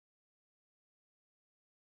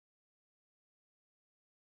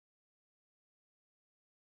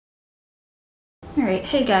All right,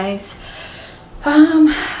 hey guys.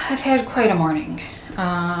 I've had quite a morning.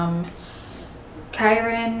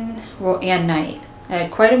 Kyron, well, and night. I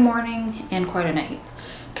had quite a morning and quite a night.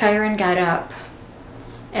 Kyron got up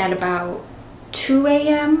at about 2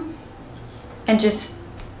 a.m. and just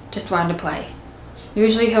wanted to play.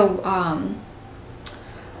 Usually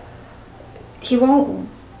he won't,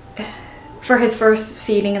 for his first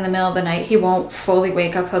feeding in the middle of the night, he won't fully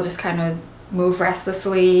wake up. He'll just kind of move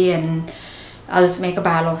restlessly, and I'll just make a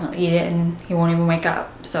bottle, he'll eat it, and he won't even wake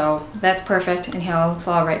up. So that's perfect, and he'll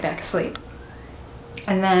fall right back asleep.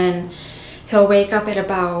 And then he'll wake up at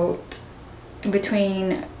about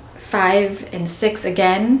between 5 and 6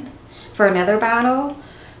 again for another bottle.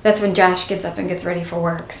 That's when Josh gets up and gets ready for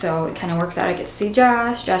work. So it kind of works out. I get to see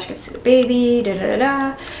Josh gets to see the baby, da da da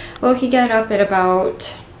da. Well, he got up at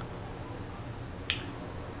about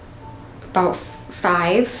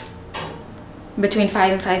 5, between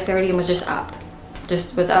 5 and 5:30, and was just up.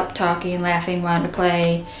 Just was up, talking, laughing, wanted to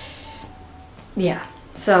play. Yeah,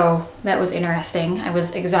 so that was interesting. I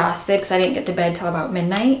was exhausted because I didn't get to bed till about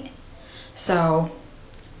midnight. So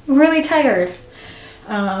really tired.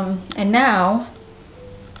 And now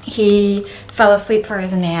he fell asleep for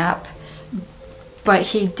his nap, but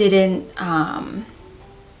he didn't,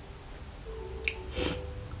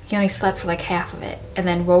 he only slept for like half of it and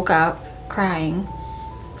then woke up crying.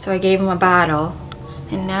 So I gave him a bottle,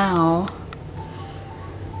 and now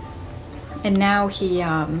he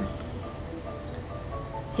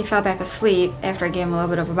fell back asleep after I gave him a little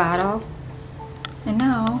bit of a bottle. And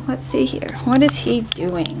now, let's see here. What is he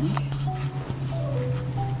doing?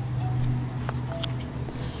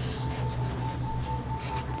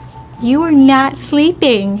 You are not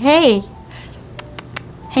sleeping. Hey.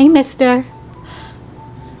 Hey, mister.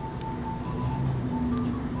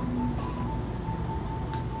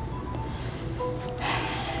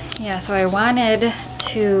 Yeah, so I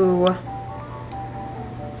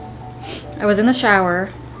was in the shower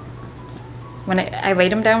when I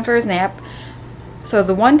laid him down for his nap. So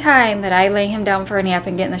the one time that I lay him down for a nap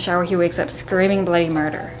and get in the shower, he wakes up screaming bloody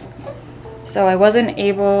murder. So I wasn't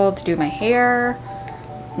able to do my hair,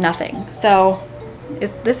 nothing. So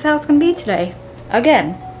is this how it's gonna be today?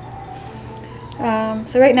 Again.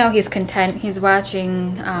 So right now he's content. He's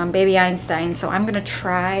watching Baby Einstein. So I'm gonna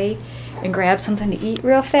try and grab something to eat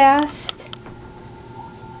real fast.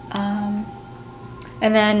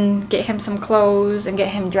 And then get him some clothes and get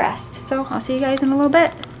him dressed. So I'll see you guys in a little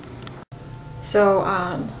bit. So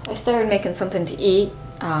I started making something to eat.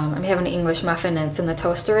 I'm having an English muffin, and it's in the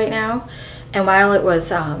toaster right now. And while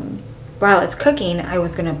it's cooking, I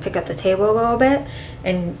was gonna pick up the table a little bit.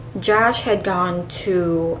 And Josh had gone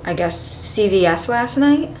to, I guess, CVS last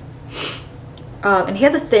night. And he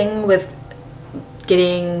has a thing with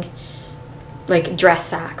getting like dress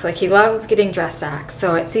socks. Like he loves getting dress socks.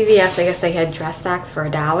 So at CVS, I guess they had dress socks for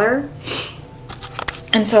 $1.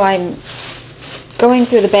 And so I'm going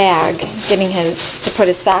through the bag, getting to put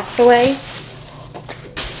his socks away.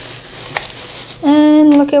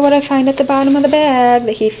 And look at what I find at the bottom of the bag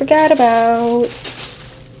that he forgot about.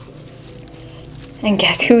 And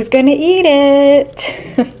guess who's gonna eat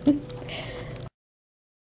it?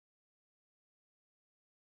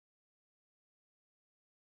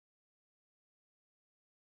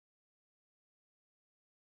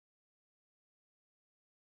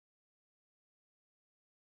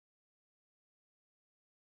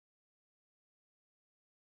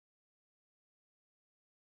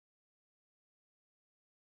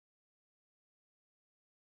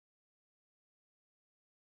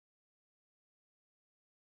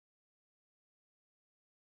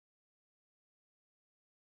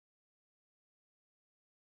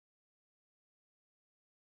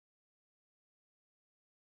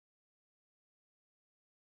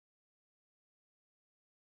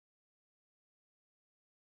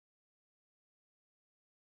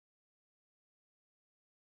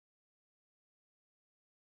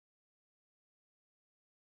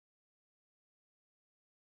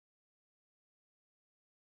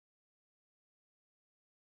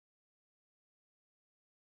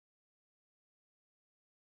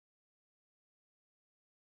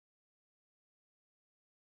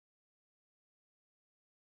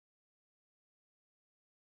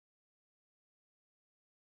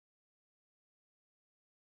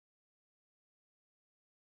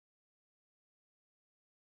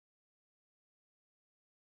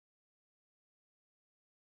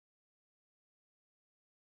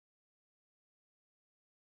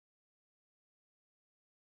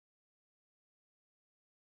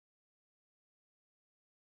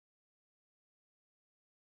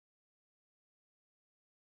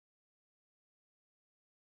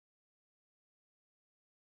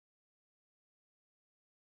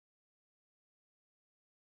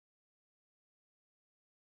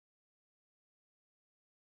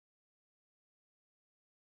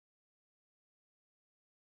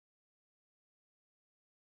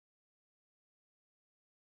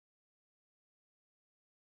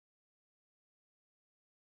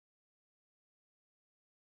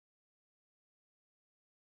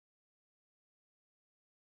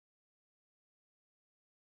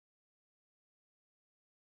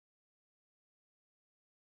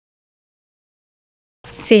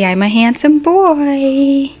 Say I'm a handsome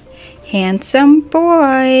boy. Handsome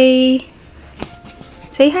boy.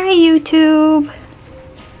 Say hi, YouTube.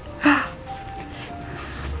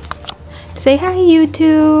 Say hi,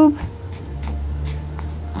 YouTube.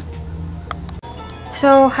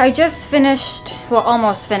 So I just finished, well,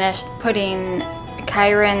 almost finished putting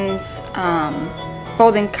Kyron's,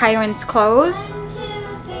 folding Kyron's clothes.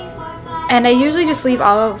 And I usually just leave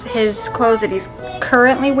all of his clothes that he's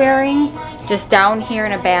currently wearing just down here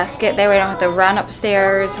in a basket. That way I don't have to run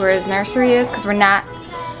upstairs where his nursery is, because we're not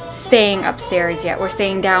staying upstairs yet. We're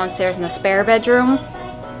staying downstairs in the spare bedroom.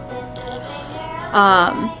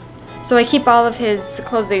 So I keep all of his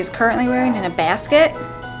clothes that he's currently wearing in a basket.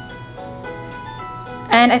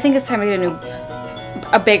 And I think it's time to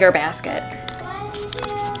get a bigger basket.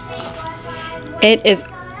 It is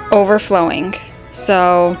overflowing.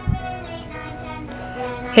 So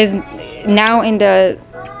his now into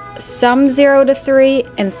some 0 to 3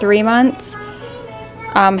 and 3 months.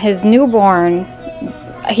 His newborn,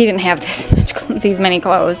 he didn't have these many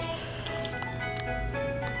clothes.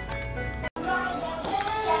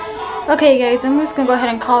 Okay guys, I'm just gonna go ahead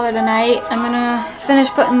and call it a night. I'm gonna finish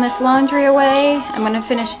putting this laundry away. I'm gonna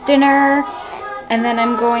finish dinner, and then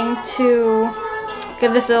I'm going to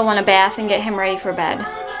give this little one a bath and get him ready for bed.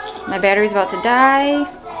 My battery's about to die,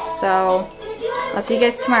 so I'll see you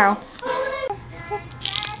guys tomorrow.